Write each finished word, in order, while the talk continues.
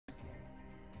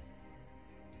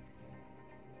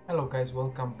Hello guys,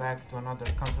 welcome back to another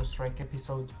Counter-Strike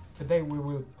episode. Today we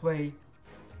will play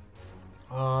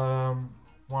one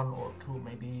or two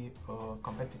maybe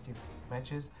competitive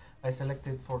matches. I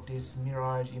selected for this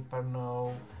Mirage,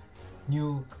 Inferno,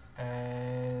 Nuke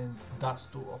and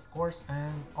Dust 2 of course,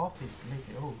 and Office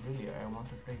lately. Oh really, I want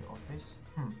to play Office?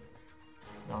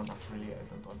 No, not really, I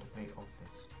don't want to play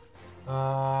Office.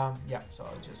 Yeah, so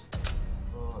I'll just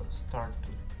start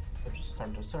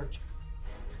the search.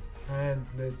 And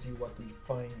let's see what we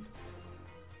find.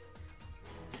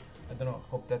 I don't know,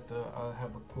 hope that I'll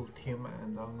have a cool team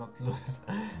and I'll not lose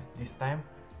this time.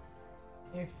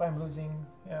 If I'm losing,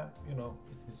 yeah, you know,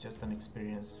 it's just an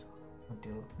experience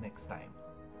until next time.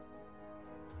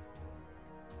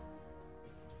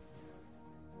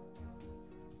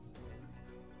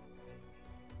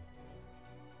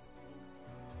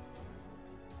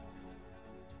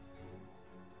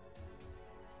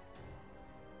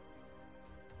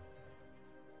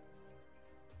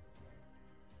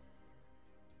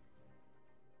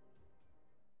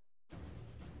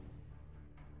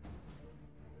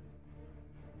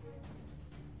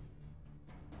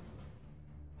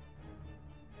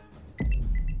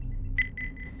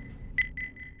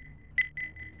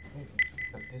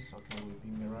 This okay will be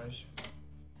Mirage.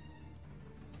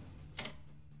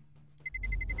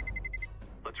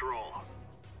 Let's roll.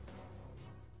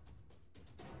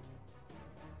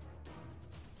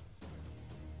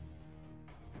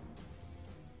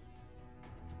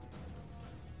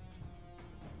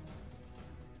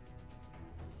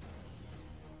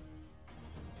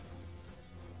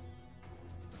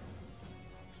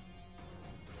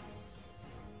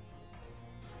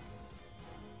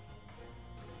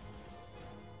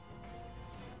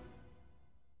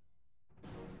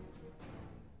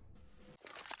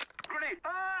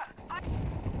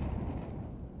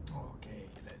 Okay,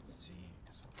 let's see.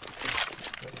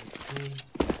 So,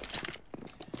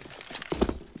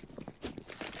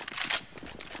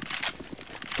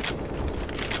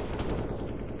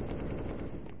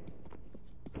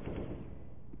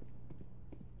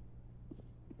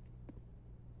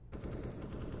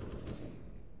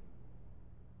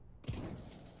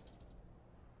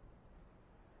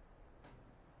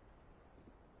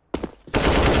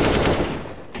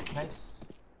 nice.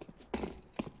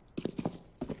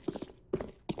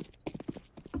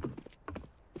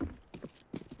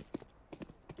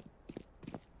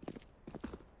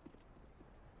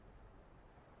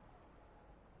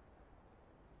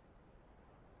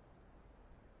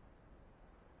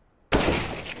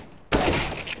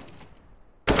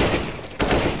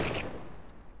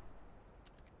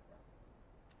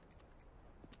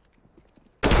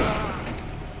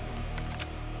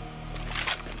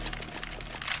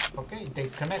 Okay, they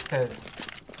connected.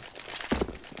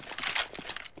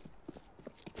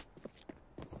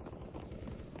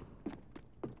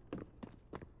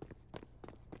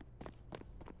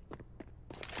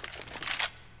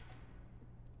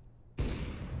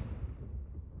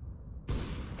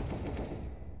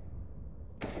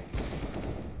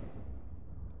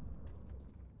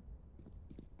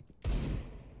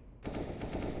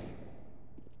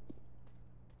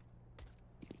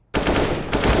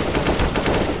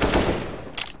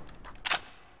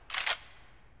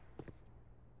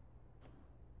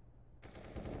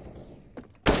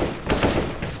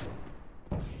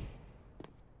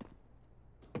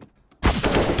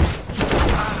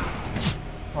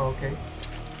 Okay.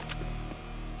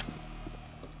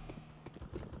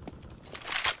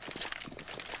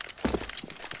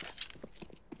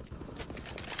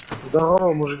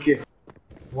 Здорово, мужики.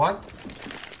 What?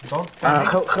 Don't panic.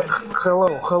 Hello,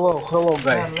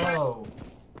 guys.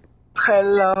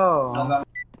 Hello. Hello.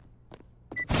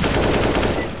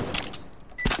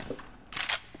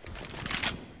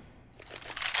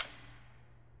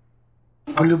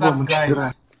 По-любому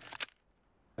четверо.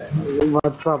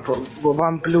 What's up?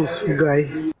 OnePlus,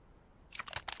 guy.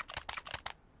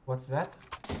 What's that?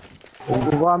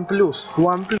 OnePlus.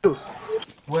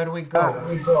 Where we go?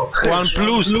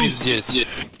 OnePlus, пиздец.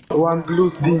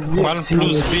 OnePlus, пиздец.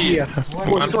 OnePlus B.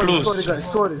 OnePlus. Sorry,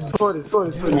 guys. Sorry.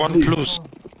 OnePlus.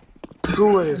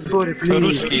 Sorry, please.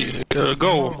 Русский.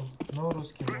 Go. No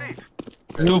русский.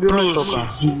 Не Two убирай plus. только.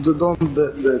 Don't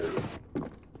that.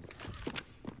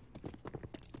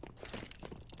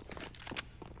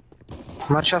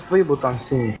 На час выебу там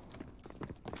синий.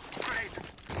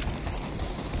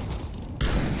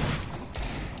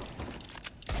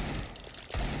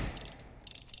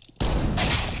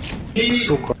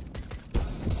 Сука.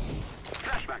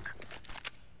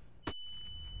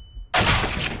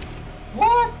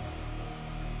 What?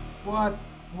 What?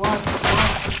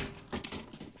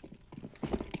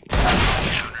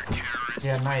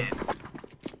 Yeah, nice.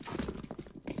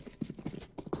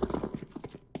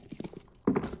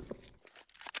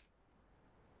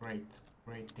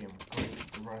 Great team, great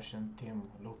Russian team.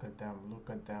 Look at them, look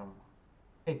at them.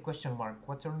 Hey, question mark,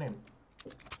 what's your name?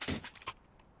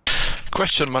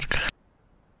 Question mark.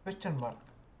 Question mark.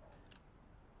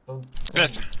 Don't.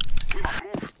 Yes.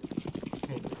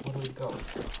 Okay, where do we go?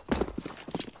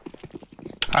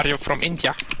 Are you from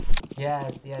India?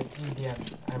 Yes, Indian.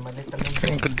 I'm a little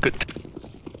Indian. Good.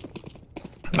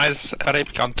 Nice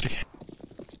rape country.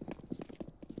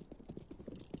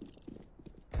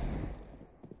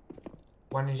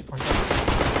 One is for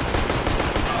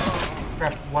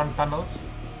crap, one tunnels.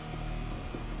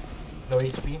 Low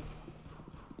HP.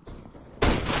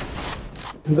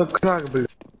 Да как, блин?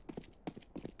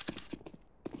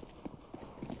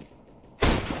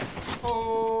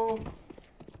 Oh!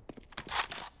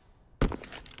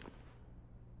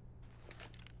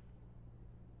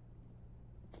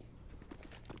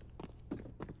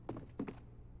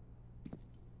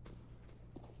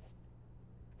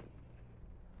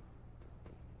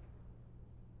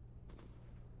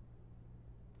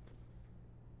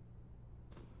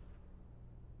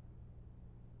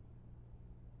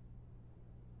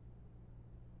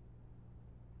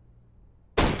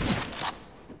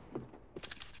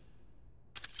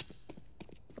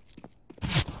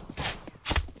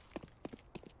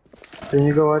 Ты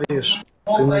не говоришь.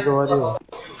 Ты не говорил.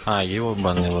 А,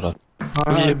 ебаный в рот.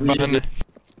 Ебаный.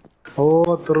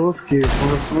 Вот, русский.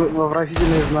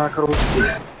 Вопросительный знак русский.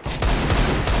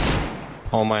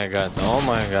 О май гад, о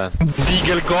май гад.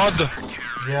 Deagle God.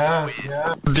 Yes.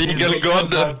 Deagle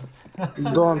God.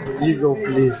 Don't diggle,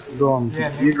 please. Don't Yeah,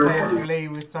 next diggle, day I please. play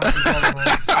with something else,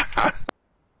 man.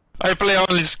 I play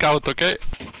only scout, okay?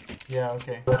 Yeah,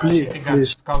 okay. Please, Shitty gun,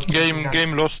 please. scout shitty gun.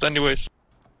 Game lost anyways.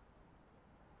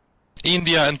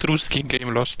 India and Ruski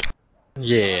game lost.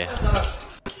 Yeah.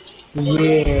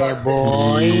 Yeah,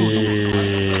 boy.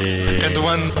 Yeah. And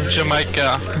one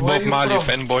Jamaica Where Bob you Marley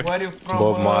from? fanboy. Where you from?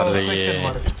 Bob Marley, Question yeah.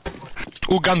 mark.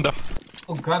 Uganda.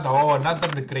 Uganda, oh,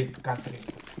 another great country.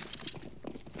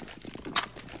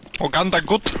 Uganda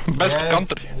good, best Yes,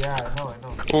 country. Yeah, I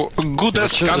know.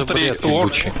 Goodest Что за country бред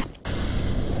world. ебучий?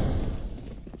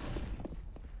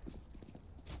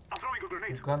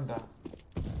 Uganda.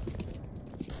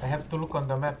 I have to look on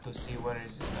the map to see where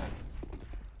is it at.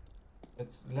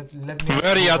 Let me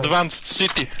Very Google. advanced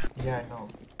city. Yeah, I know.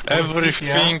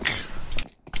 Everything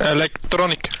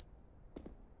electronic.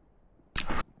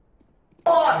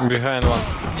 Behind one.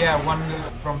 Yeah, one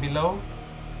from below.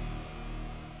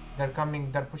 They're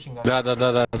coming, they're pushing us. Да.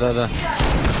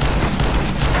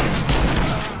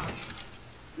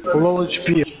 Low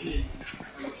HP.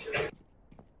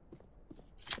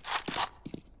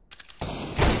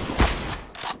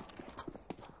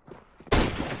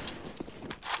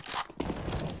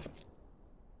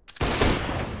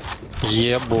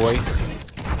 Ебой.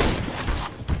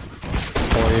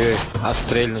 Ой-ой,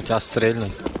 отстрельнуть.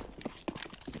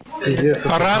 Пиздец.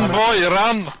 Run boy,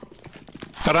 run!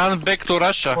 Run back to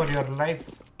Russia. For your life.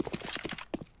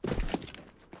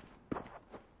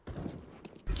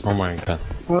 О май гад.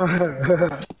 What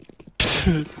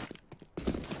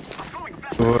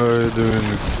are you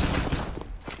doing?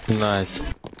 Nice.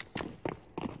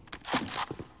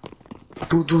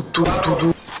 Туду.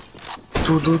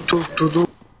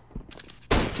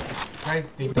 Guys,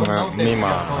 they don't know that we Mima.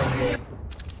 are going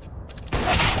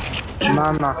A.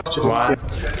 На, через 1,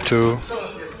 стену. 2,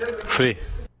 3.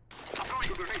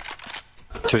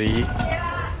 3,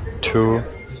 2.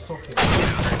 It's okay.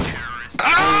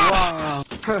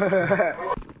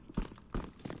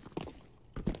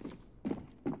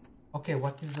 Okay,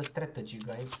 what is the strategy,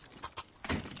 guys?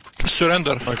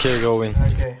 Surrender. Okay, go in.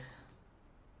 Okay.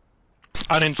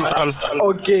 Uninstall.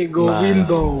 Окей, go Nice.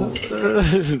 window.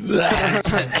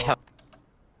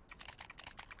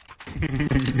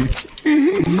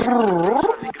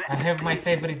 I have my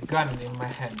favorite gun in my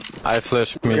hands. I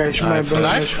flash me. Я еще мою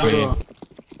flash броню me.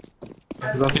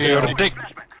 застрял. Your dick.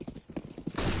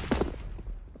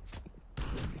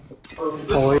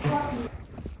 Ой.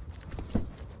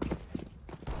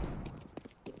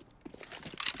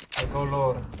 I go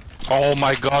lower. Oh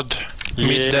my god.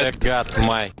 Me Yeah, dead. got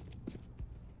my.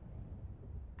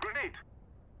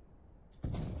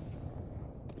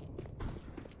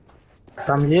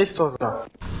 Там есть кто-то?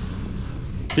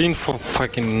 Info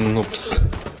fucking noobs.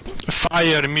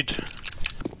 Fire mid.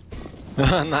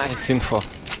 Nice info.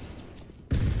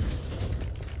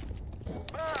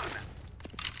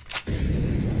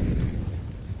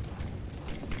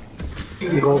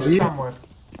 Go Push B. somewhere.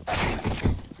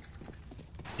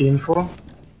 Info.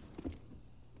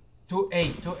 2A,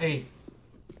 2A.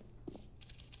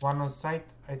 One on site.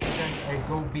 I think I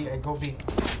go B. I go B.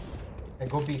 I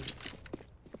go B.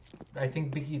 I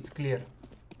think B. It's clear.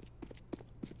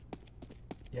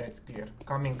 Yeah, it's clear.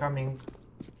 Coming, coming.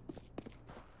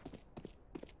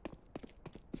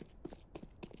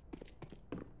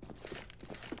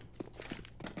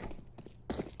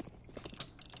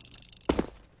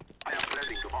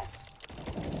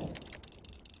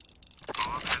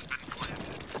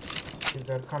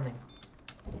 They're coming.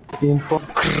 Info.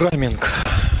 Cramming.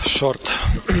 Short.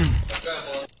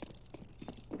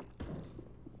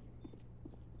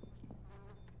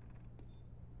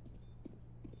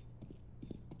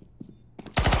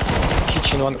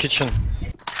 Kitchen, one kitchen.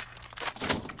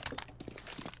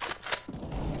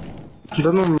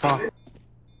 Да ну на.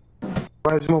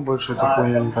 Возьму больше такой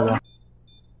никогда.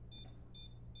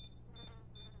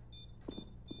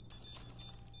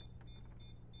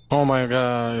 Oh my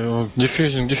god,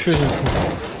 diffusing.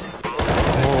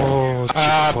 Oh,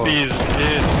 Ah, типа.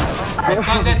 pizdeец. I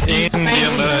thought that he's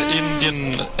Indian, faking.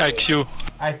 Indian IQ.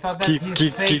 I thought that Kick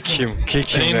he's faking. him,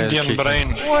 guys, Indian kick him. brain.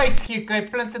 Why kick? I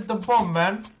planted the bomb,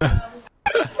 man.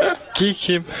 Kick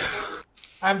him.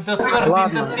 I'm the third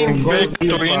in the team. Back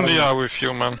to India with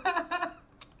you, man.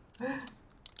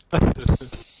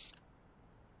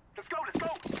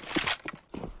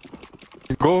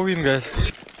 Go in, guys.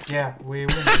 Yeah, we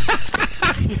win.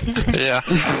 Yeah.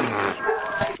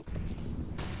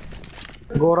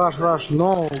 Go rush,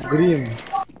 no, green.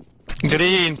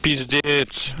 Green,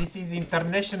 пиздец. This is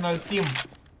international team.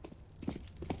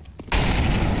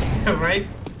 Right?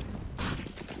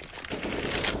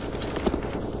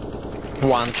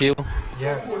 One kill.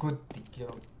 Yeah, good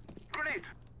kill.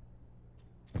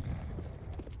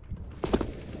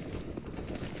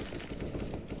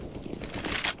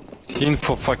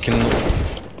 Info fucking.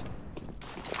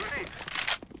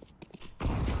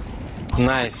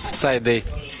 Nice, side A.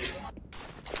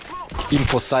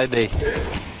 Info side A.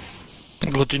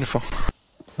 Good info.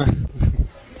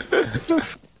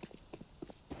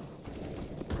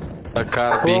 A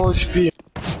car B. Low HP.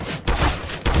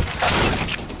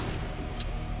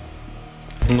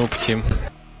 Noob team.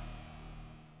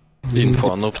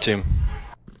 Info, noob team.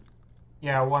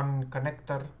 Yeah, one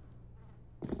connector.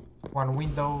 One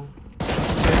window.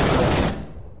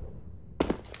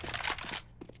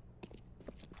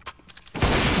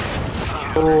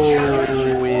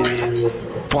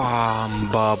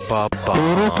 Bam, ba, ba,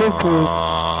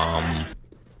 bam.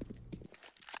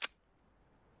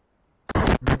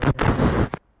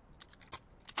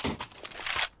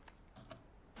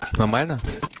 Нормально?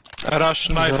 Rush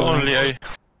knife only, eh?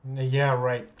 Yeah,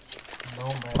 right. No,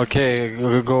 man. Okay,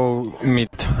 we go mid.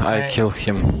 I kill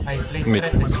him. I play Mid.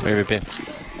 strategy. PvP.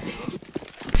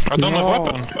 I don't have No.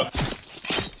 weapon.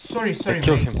 Sorry,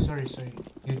 kill mate. him. Sorry.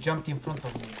 You jumped in front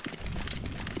of me.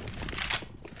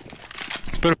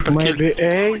 Purple kill. Maybe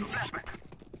A.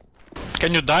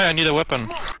 Can you die? I need a weapon.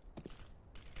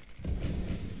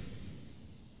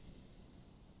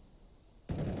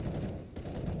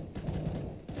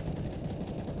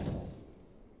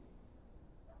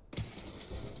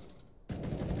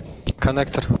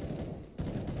 Коннектор.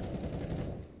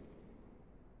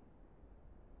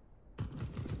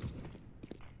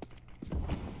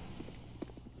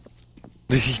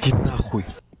 Да иди нахуй.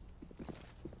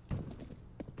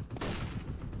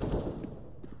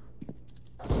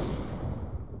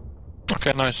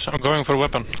 Okay, nice. I'm going for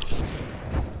weapon.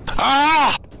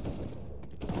 Ah!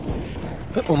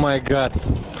 Oh my god.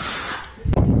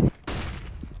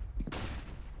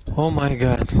 Oh my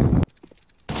god.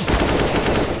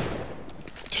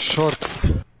 Short.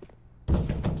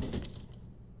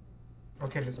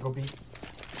 Okay, let's go B.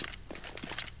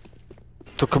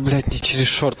 Только, блядь, не через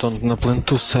шорт, он на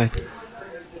пленту сайт.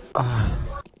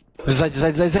 Сзади.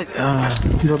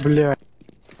 Да бля.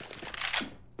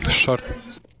 Шорт.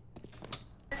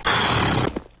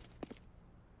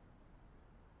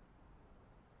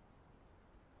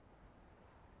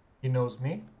 He knows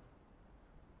me.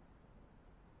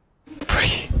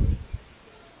 3,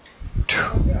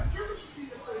 2,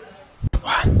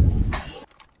 1.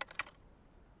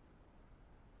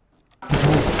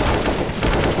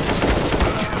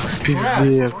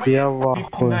 Пиздец, я в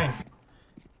ахуе. 59.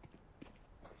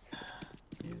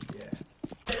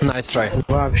 Пиздец. Nice try.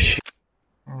 Вообще.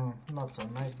 Not so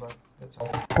nice, but that's all.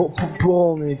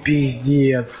 Полный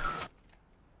пиздец.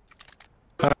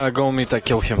 Go mid, I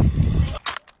kill him.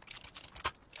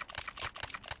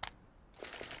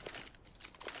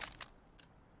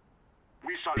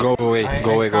 Go away, I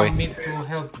go away. come mid to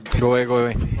help you. Go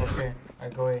away. Okay, I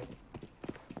go away.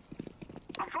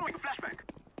 I'm throwing a flashback.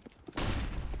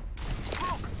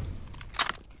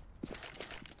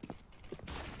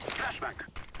 Flashback.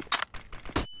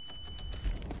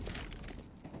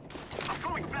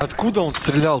 Откуда он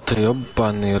стрелял-то,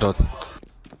 ёбаный рот?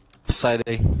 Side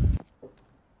A.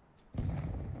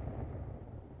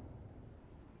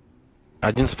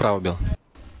 Один справа бил.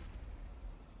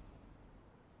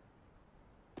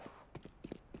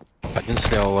 Один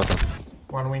слева, вот он.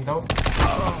 One window.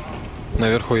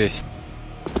 Наверху есть.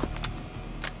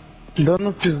 Да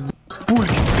ну пизду. С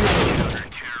пульки сбил.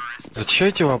 Да чё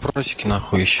эти вопросики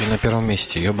нахуй? Еще и на первом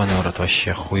месте, ёбаный рот,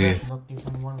 вообще хуй. Not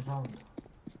even one round.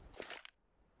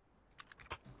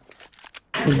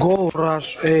 Go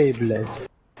rush A, блядь.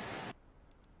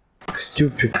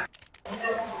 Stupid.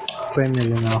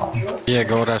 Family нахуй. Yeah,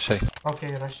 go rush A.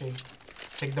 Okay, rush A.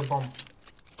 Take the bomb.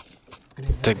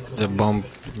 Green, Take the bomb,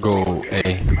 go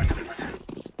A.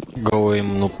 Go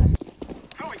aim noob.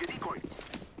 Throwing a decoy.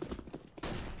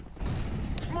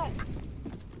 Smoke.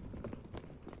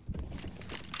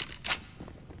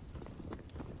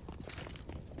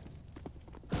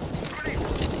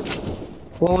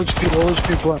 Low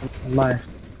HP plant. Nice.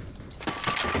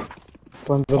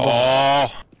 Plant the bomb. Oh,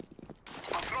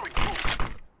 I'm throwing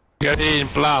smoke. get in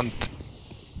plant.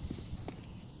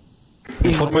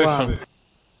 Information.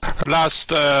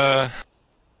 Last, I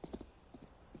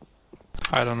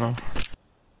don't know.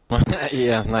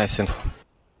 Yeah, nice info.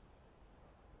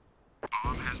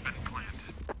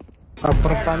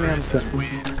 Апартаменты.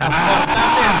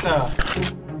 Это!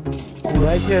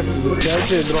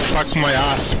 Дайте дроп. Fuck my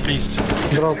ass, please.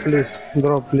 Дроп, please.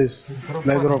 Дроп, please.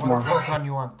 Дай дроп, What Макс. one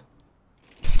you want?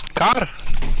 Car?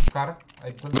 Car? I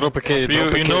don't Drop a K, drop You,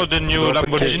 a you K. know the new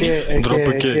Lamborghini? Drop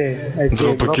a K.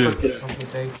 Drop a K. Okay,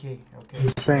 the AK. Okay.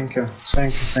 Thank you.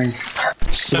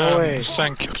 away.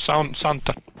 Thank you.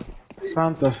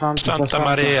 Santa Санта.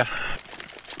 Maria.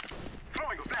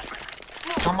 Throwing a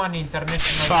flashbang. Come on,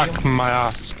 international Fuck team. my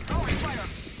ass. Throwing fire.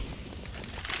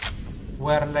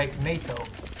 We're like NATO.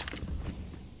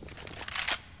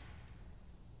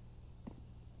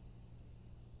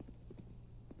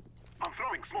 I'm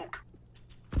throwing smoke.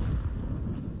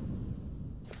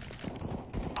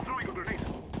 I'm throwing a grenade.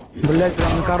 Блять,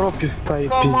 прям на коробке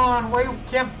стоит. Come Пиздец. on, why you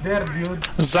camped there, dude?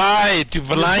 Zait, you You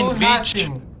blind do bitch.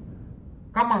 nothing.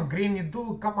 Come on, Green, you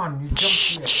do. Come on, you jump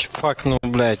here. Фак, ну,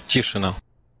 блядь, тише на.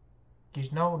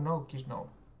 Kish no, kish no.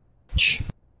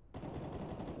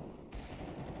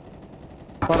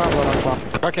 Пора, барабан.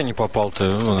 Как я не попал-то?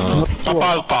 Ну,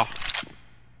 Papalpa.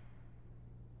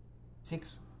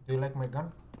 6. Do you like my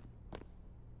gun?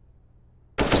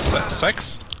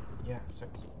 Sex? Yeah, 6.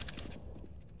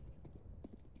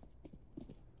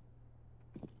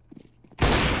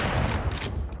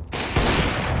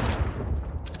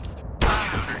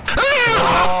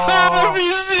 Oh,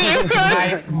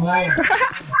 nice move.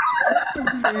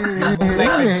 You move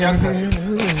like a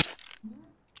jungle.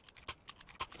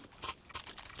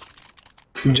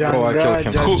 Oh, I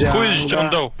killed him. Who is John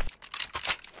Doe?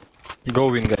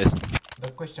 Go win, guys.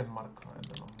 The question mark, I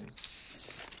don't know.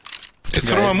 It's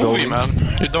Guys, from a movie, go.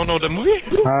 man. You don't know the movie?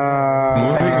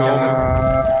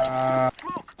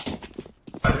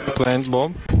 Plant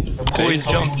bomb. Who is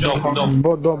John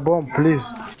Doe? Bomb, please.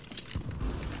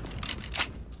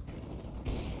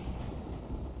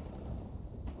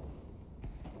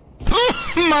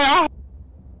 My ass.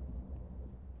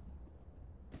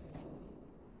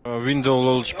 Window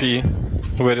low HP.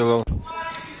 Very low.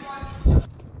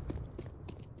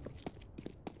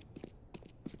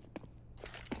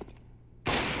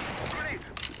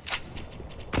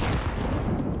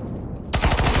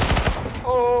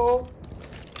 Oh!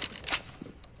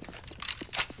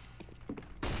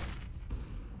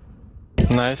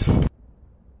 Nice. I'm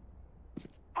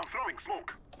throwing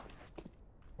smoke.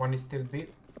 One is still beat.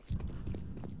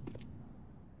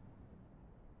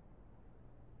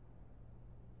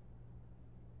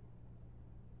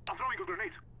 I'm throwing a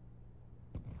grenade.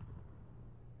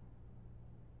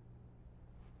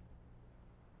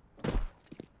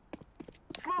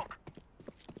 Smoke.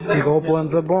 Go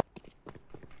plant the bomb.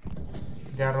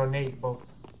 They are on A, both.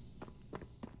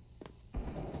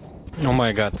 Oh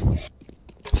my god.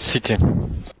 City.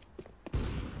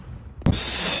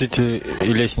 City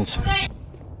и лестница.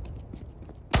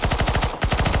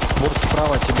 Вот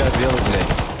справа от тебя белый,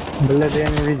 блядь. Блять, я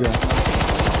не видел.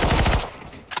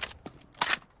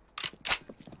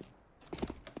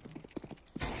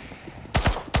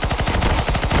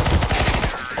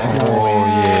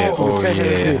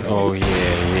 Oh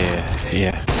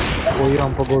yeah.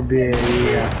 Хуем по губе.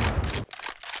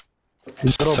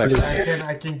 Дроп, Секс. please.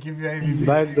 I can give you MVP.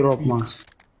 Дай дроп, Макс.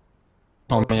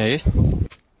 А у меня есть?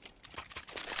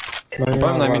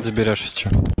 Пойдем на мид заберешь еще.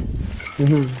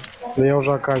 Да я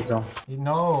уже АК взял.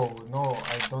 No,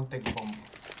 I don't take bomb.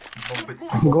 Bomb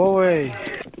is... Go away.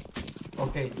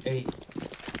 Okay, A.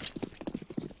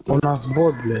 У нас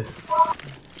бот, блядь.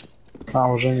 А,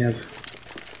 уже нет.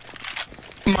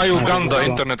 My Uganda да.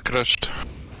 internet crashed.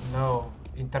 No,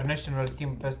 international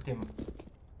team, best team.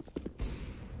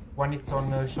 One it's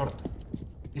on short.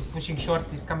 He's pushing short,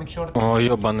 he's coming short. О,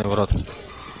 ёбаный в рот.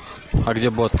 А где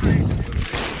бот?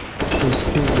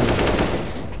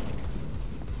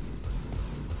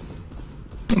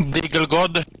 Deagle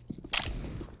God.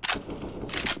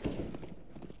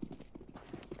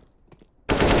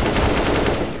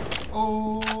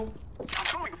 Oh, I'm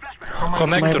throwing a flashbang. come on.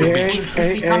 Connector Maybe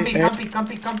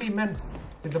bitch. Campy, man.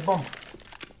 With the bomb.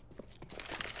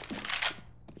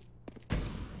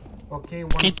 Okay,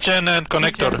 one Kitchen and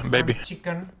connector, chicken, baby. one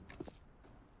chicken.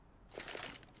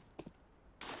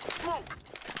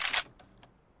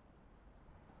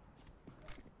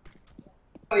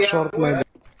 Short maybe.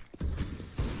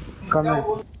 Connect.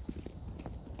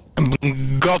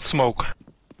 God smoke.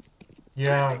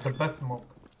 Yeah, the best smoke.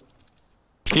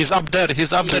 He's up there To in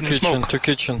kitchen, smoke. to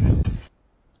kitchen.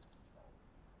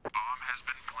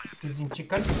 He's in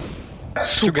chicken.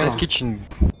 Two guys kitchen.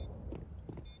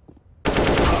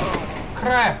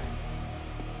 Crap!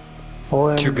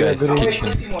 Two guys OMG, green.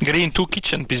 kitchen. Green 2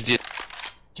 kitchen, пиздец.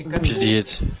 Chicken.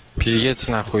 Пиздец. Пиздец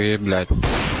нахуй, блядь.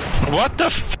 What the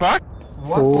fuck?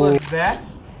 What Oh. was that?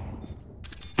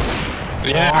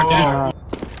 Yeah, А,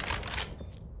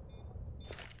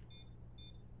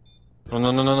 No,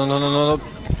 no, no, no, no, no, no, no.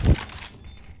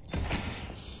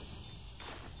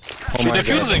 Oh She my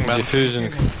defusing, god, man. defusing.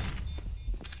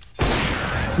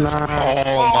 на.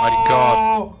 Oh my god.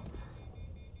 Oh!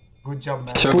 Good job,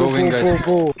 man. Все, going, guys.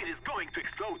 It is going to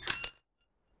explode.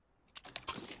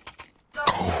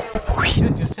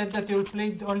 Dude, you said that you'll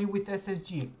play only with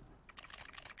SSG.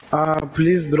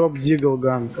 Please drop Deagle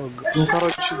gun. Ну,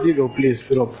 короче, Deagle, please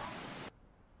drop.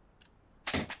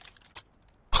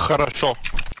 Хорошо.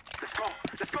 Let's go.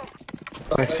 Let's go.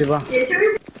 Спасибо.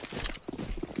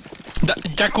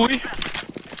 Дякуй.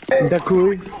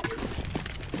 Дякую.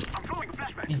 I'm throwing a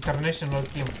flashbang. International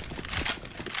team.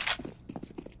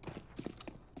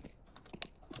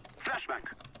 Flashbang.